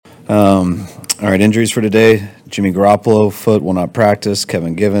All right, injuries for today. Jimmy Garoppolo, foot, will not practice.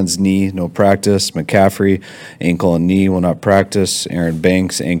 Kevin Givens, knee, no practice. McCaffrey, ankle and knee, will not practice. Aaron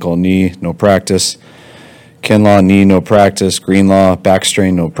Banks, ankle and knee, no practice. Kinlaw, knee, no practice. Greenlaw, back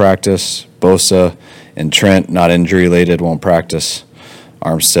strain, no practice. Bosa and Trent, not injury-related, won't practice.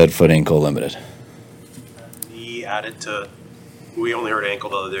 Armstead, foot, ankle, limited. Knee added to, we only heard ankle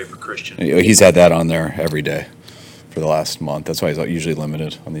the other day for Christian. He's had that on there every day for the last month. That's why he's usually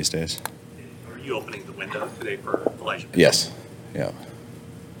limited on these days. Are you opening the window today for Elijah? Yes. Yeah.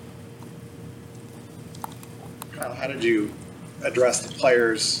 Kyle, how did you address the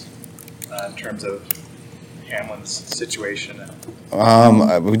players in terms of Hamlin's situation?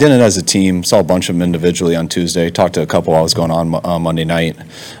 We did it as a team. Saw a bunch of them individually on Tuesday. Talked to a couple while I was going on Monday night.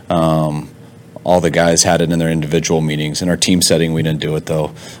 All the guys had it in their individual meetings. In our team setting, we didn't do it,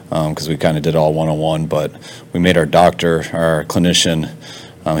 though, because we kind of did it all one-on-one. But we made our doctor, our clinician,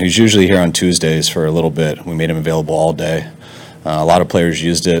 he's usually here on Tuesdays for a little bit. We made him available all day. A lot of players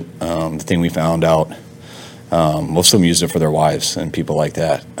used it. The thing we found out, most of them used it for their wives and people like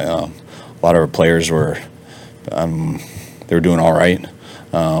that. A lot of our players were, they were doing all right,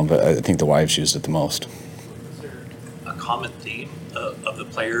 but I think the wives used it the most. Is there a common theme of the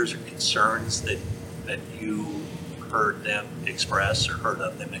players or concerns that you heard them express or heard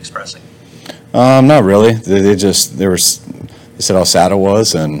of them expressing? Not really. They said how sad it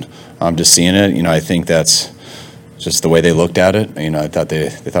was, and I'm just seeing it. I think that's just the way they looked at it. I thought they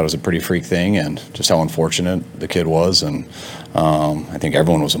thought it was a pretty freak thing, and just how unfortunate the kid was, and I think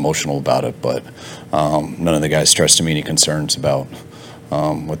everyone was emotional about it. But none of the guys stressed to me any concerns about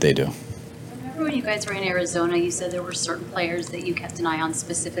what they do. Remember when you guys were in Arizona, you said there were certain players that you kept an eye on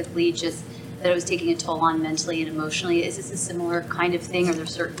specifically, just that it was taking a toll on mentally and emotionally. Is this a similar kind of thing? Are there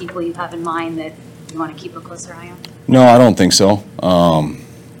certain people you have in mind that you want to keep a closer eye on? No, I don't think so. I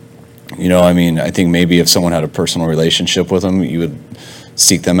think maybe if someone had a personal relationship with them, you would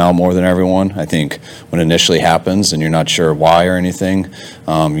seek them out more than everyone. I think when it initially happens and you're not sure why or anything,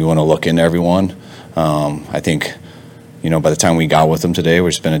 you want to look into everyone. I think, by the time we got with them today,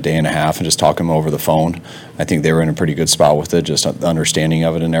 we spent a day and a half and just talking over the phone. I think they were in a pretty good spot with it, just the understanding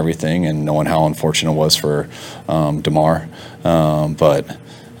of it and everything, and knowing how unfortunate it was for DeMar. But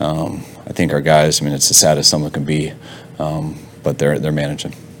I think our guys, it's the saddest someone can be, but they're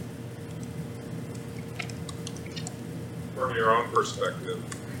managing. From your own perspective,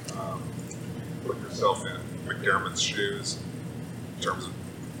 put yourself in McDermott's shoes in terms of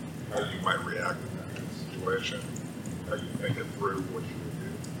how you might react in that situation, how you think it through, what you would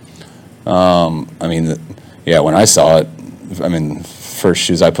do. When I saw it, first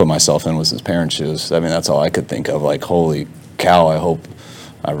shoes I put myself in was his parents' shoes. That's all I could think of. Like, holy cow,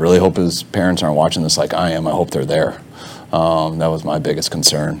 I really hope his parents aren't watching this like I am. I hope they're there. That was my biggest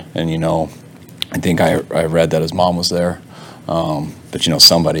concern. And, I think I read that his mom was there. But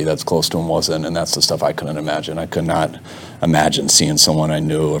somebody that's close to him wasn't, and that's the stuff I couldn't imagine. I could not imagine seeing someone I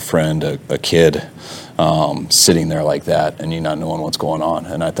knew, a friend, a kid, sitting there like that, and you not knowing what's going on.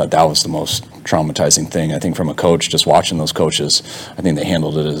 And I thought that was the most traumatizing thing. I think from a coach, just watching those coaches, I think they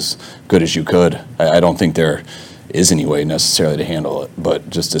handled it as good as you could. I don't think there is any way necessarily to handle it, but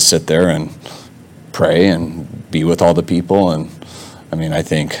just to sit there and pray and be with all the people. And I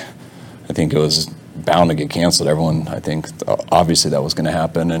think it was bound to get canceled. Everyone, I think, obviously that was going to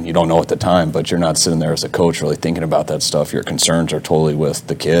happen, and you don't know at the time, but you're not sitting there as a coach really thinking about that stuff. Your concerns are totally with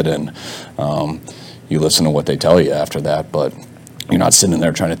the kid, and you listen to what they tell you after that, but you're not sitting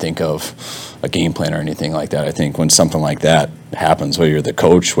there trying to think of a game plan or anything like that. I think when something like that happens, whether you're the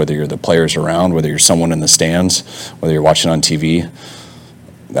coach, whether you're the players around, whether you're someone in the stands, whether you're watching on TV,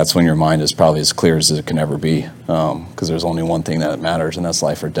 that's when your mind is probably as clear as it can ever be, because there's only one thing that matters, and that's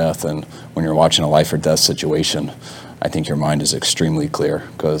life or death. And when you're watching a life or death situation, I think your mind is extremely clear,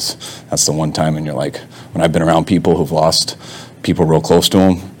 because that's the one time in your life. When I've been around people who've lost people real close to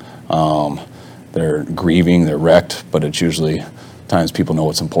them, they're grieving, they're wrecked, but it's usually times people know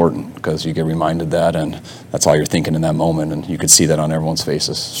what's important, because you get reminded that, and that's all you're thinking in that moment, and you could see that on everyone's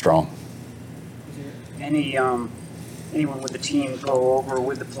faces, strong. Anyone with the team go over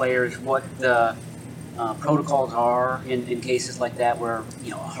with the players what the protocols are in cases like that where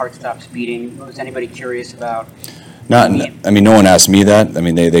a heart stops beating? Was anybody curious about? No one asked me that.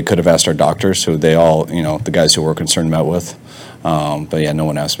 They could have asked our doctors, who they all, the guys who we're concerned met with. But yeah, no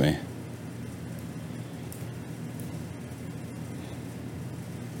one asked me.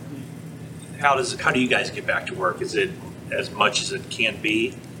 How do you guys get back to work? Is it as much as it can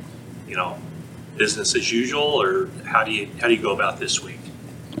be, business as usual, or how do you go about this week?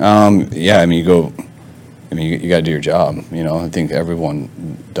 You go I mean, you got to do your job. I think everyone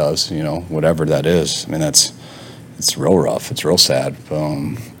does. Whatever that is. I mean, it's real rough. It's real sad.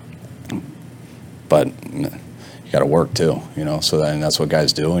 But you got to work too. So that's what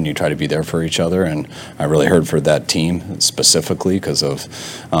guys do, and you try to be there for each other. And I really heard for that team specifically because of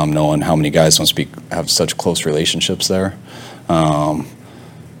knowing how many guys have such close relationships there.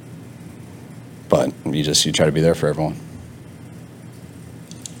 But you try to be there for everyone.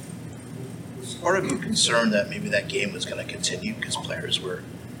 Was part of you concerned that maybe that game was going to continue because players were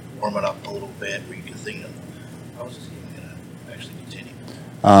warming up a little bit? Were you thinking, how is this game going to actually continue?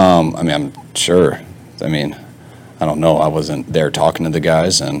 I mean, I'm sure. I mean, I don't know. I wasn't there talking to the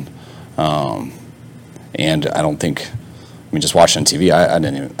guys, and I don't think. I mean, just watching TV,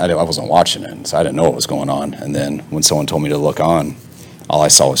 I wasn't watching it, so I didn't know what was going on. And then when someone told me to look on, all I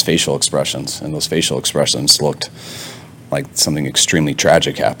saw was facial expressions, and those facial expressions looked like something extremely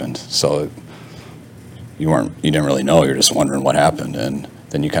tragic happened. So you didn't really know. You're just wondering what happened, and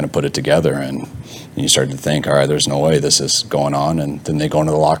then you kind of put it together, and you started to think, all right, there's no way this is going on. And then they go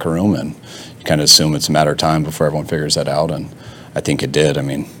into the locker room, and you kind of assume it's a matter of time before everyone figures that out. And I think it did. I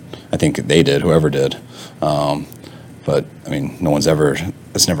mean, I think they did, whoever did. But I mean,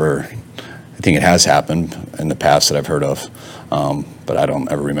 it's never. I think it has happened in the past that I've heard of, but I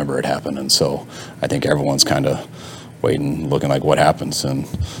don't ever remember it happened. And so I think everyone's kind of waiting, looking like what happens. And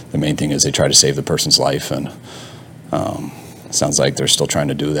the main thing is they try to save the person's life, and it sounds like they're still trying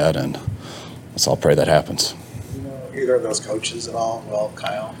to do that. And let's all pray that happens. Either of those coaches at all? Well,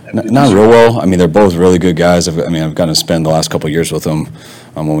 Kyle? Not real well. I mean, they're both really good guys. I've gotten to spend the last couple of years with them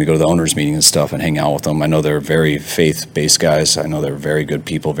when we go to the owners' meeting and stuff and hang out with them. I know they're very faith-based guys. I know they're very good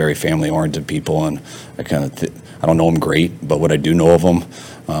people, very family-oriented people, and I don't know them great, but what I do know of them,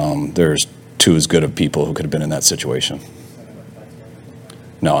 there's two as good of people who could have been in that situation.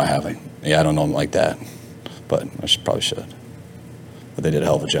 No, I haven't. Yeah, I don't know them like that, but I probably should. But they did a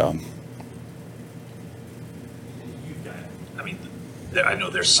hell of a job. I know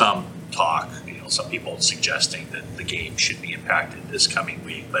there's some talk, some people suggesting that the game should be impacted this coming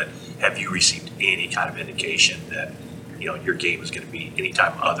week, but have you received any kind of indication that, your game is going to be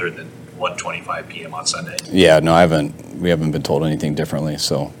anytime other than 1:25 p.m. on Sunday? Yeah, no, we haven't been told anything differently,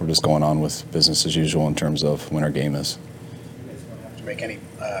 so we're just going on with business as usual in terms of when our game is. You guys don't have to make any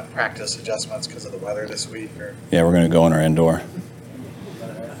practice adjustments because of the weather this week? Yeah, we're going to go in our indoor.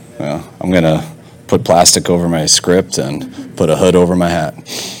 Yeah, I'm going to put plastic over my script and put a hood over my hat.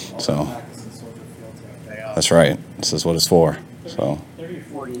 So that's right. This is what it's for. So 30 or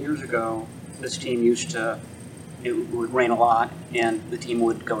 40 years ago, this team it would rain a lot, and the team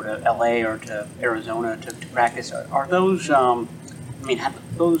would go to LA or to Arizona to practice. Are those,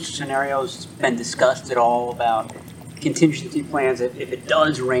 have those scenarios been discussed at all about contingency plans if it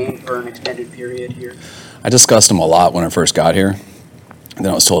does rain for an extended period here? I discussed them a lot when I first got here. And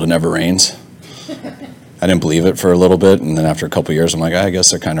then I was told it never rains. I didn't believe it for a little bit, and then after a couple of years, I'm like, I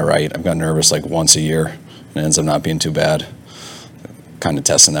guess they're kind of right. I've got nervous like once a year, and it ends up not being too bad. Kind of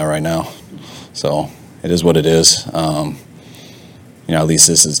testing that right now. So it is what it is. At least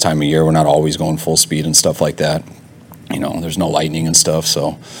this is the time of year. We're not always going full speed and stuff like that. There's no lightning and stuff,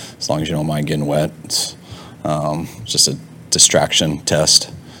 so as long as you don't mind getting wet, it's just a distraction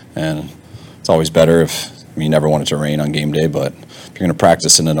test. And it's always better you never want it to rain on game day, but if you're going to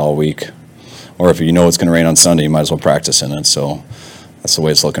practice in it all week, or if you know it's going to rain on Sunday, you might as well practice in it. So that's the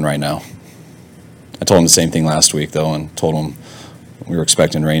way it's looking right now. I told them the same thing last week, though, and told them we were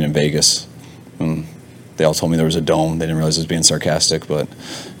expecting rain in Vegas. And they all told me there was a dome. They didn't realize it was being sarcastic, but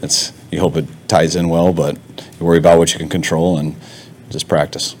you hope it ties in well, but you worry about what you can control and just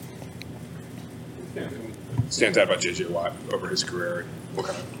practice. Stands out about J.J. Watt over his career. What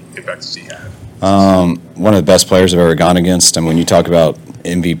kind of impact has he had? One of the best players I've ever gone against. When you talk about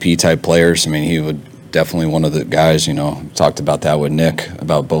MVP type players, he would definitely one of the guys, talked about that with Nick,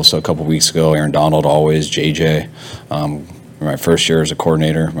 about Bosa a couple weeks ago, Aaron Donald always, JJ. My first year as a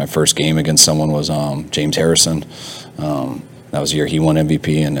coordinator, my first game against someone was James Harrison. That was the year he won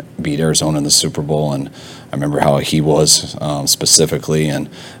MVP and beat Arizona in the Super Bowl, and I remember how he was specifically, and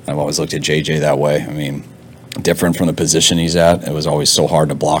I've always looked at JJ that way. Different from the position he's at. It was always so hard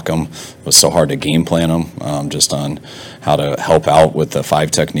to block him. It was so hard to game plan him, just on how to help out with the 5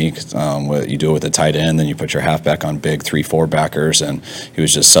 technique. What you do with the tight end, then you put your halfback on big 3-4 backers, and he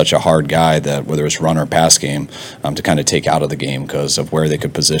was just such a hard guy that whether it was run or pass game, to kind of take out of the game because of where they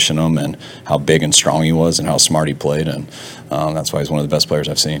could position him and how big and strong he was and how smart he played, and that's why he's one of the best players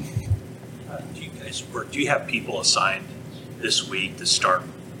I've seen. Do you have people assigned this week to start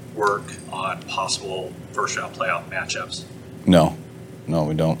work on possible first-round playoff matchups? No,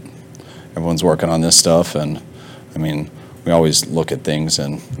 we don't. everyone's working on this stuff, and I mean, we always look at things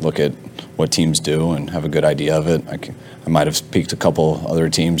and look at what teams do and have a good idea of it. I might have peeked a couple other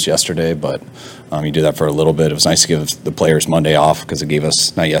teams yesterday, but you do that for a little bit. It was nice to give the players Monday off because it gave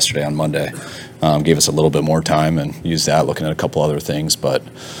us, not yesterday, on Monday, gave us a little bit more time and use that looking at a couple other things, but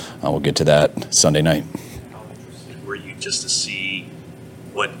we'll get to that Sunday night. How interested were you just to see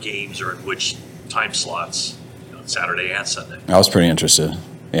what games are in which time slots, Saturday and Sunday? I was pretty interested.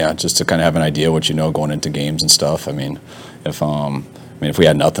 Yeah, just to kind of have an idea what going into games and stuff. I mean, if we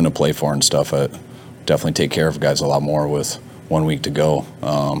had nothing to play for and stuff, I'd definitely take care of guys a lot more with 1 week to go.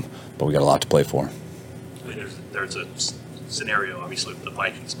 But we got a lot to play for. I mean, there's a scenario, obviously, with the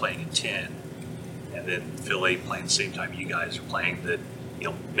Vikings playing in 10, and then Philly playing the same time you guys are playing, that,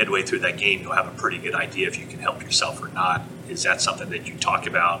 midway through that game, you'll have a pretty good idea if you can help yourself or not. Is that something that you talk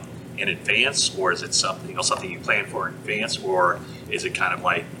about in advance, or is it something you plan for in advance, or is it kind of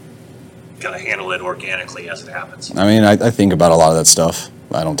like got to handle it organically as it happens? I mean, I think about a lot of that stuff.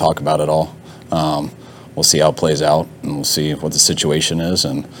 I don't talk about it all. We'll see how it plays out, and we'll see what the situation is.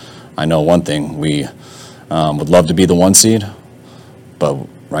 And I know one thing, we would love to be the 1 seed, but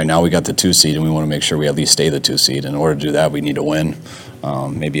right now we got the 2 seed, and we want to make sure we at least stay the 2 seed. In order to do that, we need to win.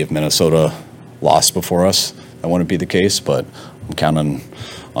 Maybe if Minnesota lost before us, that wouldn't be the case, but I'm counting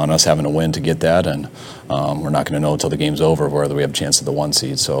on us having to win to get that, and we're not going to know until the game's over whether we have a chance at the 1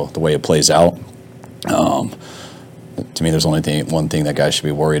 seed. So the way it plays out, to me, there's only one thing that guys should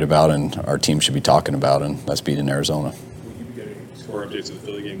be worried about and our team should be talking about, and that's beating Arizona. Will you be getting score updates of the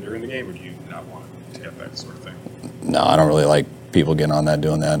Philly game during the game, or do you not want to get that sort of thing? No, I don't really like people getting on that,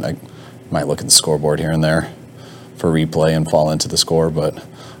 doing that. I might look at the scoreboard here and there for replay and fall into the score, but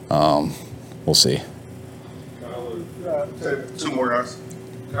we'll see. Two more guys.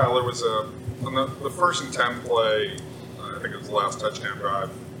 Kyle, there was on the 1st and 10 play, I think it was the last touchdown drive,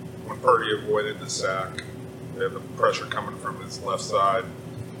 when Purdy avoided the sack, they had the pressure coming from his left side,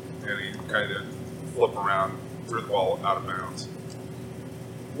 and he kind of flipped around, threw the ball out of bounds.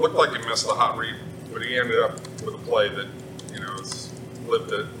 Looked like he missed the hot read, but he ended up with a play that,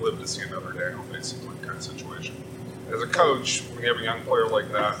 lived to see another down, basically, kind of situation. As a coach, when you have a young player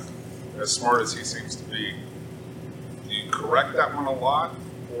like that, as smart as he seems to be, do you correct that one a lot,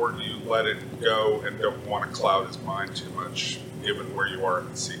 or do you let it go and don't want to cloud his mind too much, given where you are in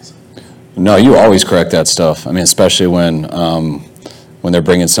the season? No, you always correct that stuff. I mean, especially when they're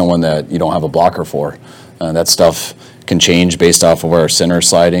bringing someone that you don't have a blocker for. That stuff can change based off of where our center is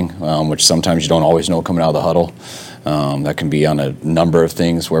sliding, which sometimes you don't always know coming out of the huddle. That can be on a number of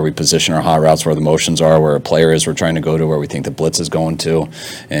things, where we position our hot routes, where the motions are, where a player is we're trying to go to, where we think the blitz is going to.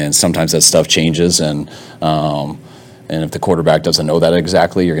 And sometimes that stuff changes, and if the quarterback doesn't know that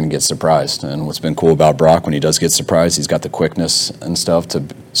exactly, you're going to get surprised. And what's been cool about Brock, when he does get surprised, he's got the quickness and stuff to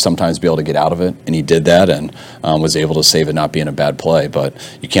sometimes be able to get out of it. And he did that and was able to save it not being a bad play. But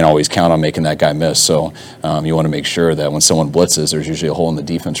you can't always count on making that guy miss. So you want to make sure that when someone blitzes, there's usually a hole in the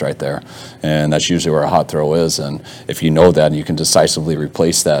defense right there. And that's usually where a hot throw is. And if you know that and you can decisively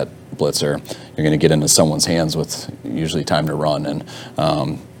replace that blitzer, you're going to get into someone's hands with usually time to run. And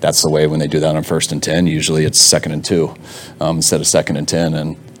that's the way when they do that on 1st and 10, usually it's 2nd and 2 instead of 2nd and 10,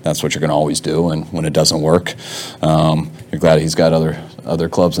 and that's what you're going to always do. And when it doesn't work, you're glad he's got other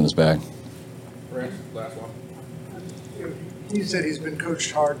clubs in his bag. Rance, last one. He said he's been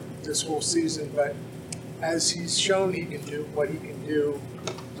coached hard this whole season, but as he's shown he can do what he can do,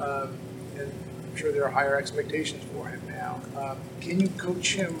 and I'm sure there are higher expectations for him now. Can you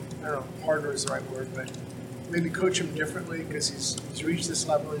coach him? I don't know, harder is the right word, but maybe coach him differently because he's reached this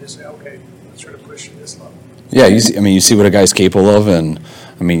level, and you say, okay, let's try to push him this level. Yeah, you see what a guy's capable of, and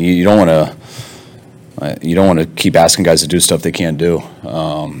I mean, you don't want to keep asking guys to do stuff they can't do.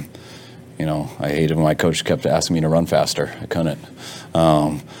 I hated when my coach kept asking me to run faster. I couldn't.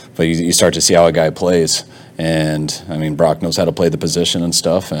 But you start to see how a guy plays, and I mean, Brock knows how to play the position and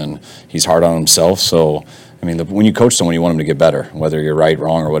stuff, and he's hard on himself. So, I mean, when you coach someone, you want them to get better, whether you're right,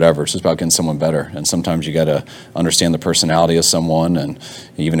 wrong, or whatever. It's just about getting someone better. And sometimes you got to understand the personality of someone. And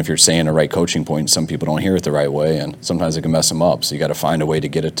even if you're saying the right coaching point, some people don't hear it the right way. And sometimes it can mess them up. So you got to find a way to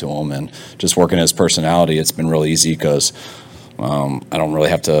get it to them. And just working his personality, it's been really easy because I don't really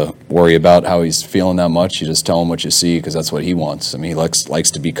have to worry about how he's feeling that much. You just tell him what you see because that's what he wants. I mean, he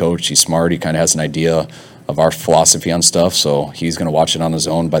likes to be coached. He's smart. He kind of has an idea of our philosophy on stuff, so he's going to watch it on his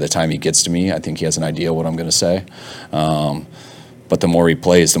own. By the time he gets to me, I think he has an idea what I'm going to say. But the more he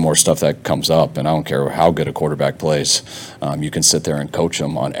plays, the more stuff that comes up, and I don't care how good a quarterback plays. You can sit there and coach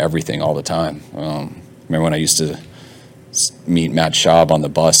him on everything all the time. Remember when I used to meet Matt Schaub on the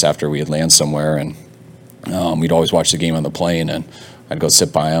bus after we had landed somewhere, and we'd always watch the game on the plane, and I'd go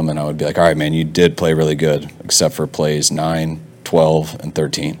sit by him and I would be like, all right, man, you did play really good, except for plays 9, 12, and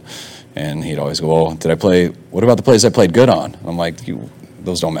 13. And he'd always go, well, what about the plays I played good on? I'm like,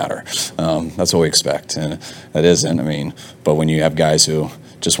 those don't matter. That's what we expect. And that isn't, I mean, but when you have guys who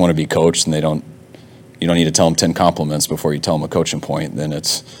just want to be coached and you don't need to tell them 10 compliments before you tell them a coaching point, then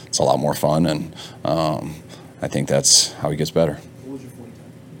it's a lot more fun. And I think that's how he gets better. What was your 40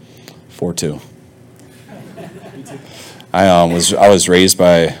 time? 4.2. I was raised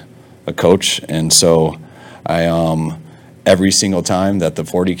by a coach, and so every single time that the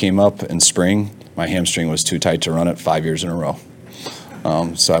 40 came up in spring, my hamstring was too tight to run it 5 years in a row.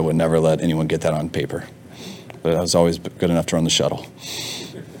 So I would never let anyone get that on paper. But I was always good enough to run the shuttle.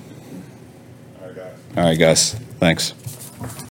 All right, guys. All right, guys. Thanks.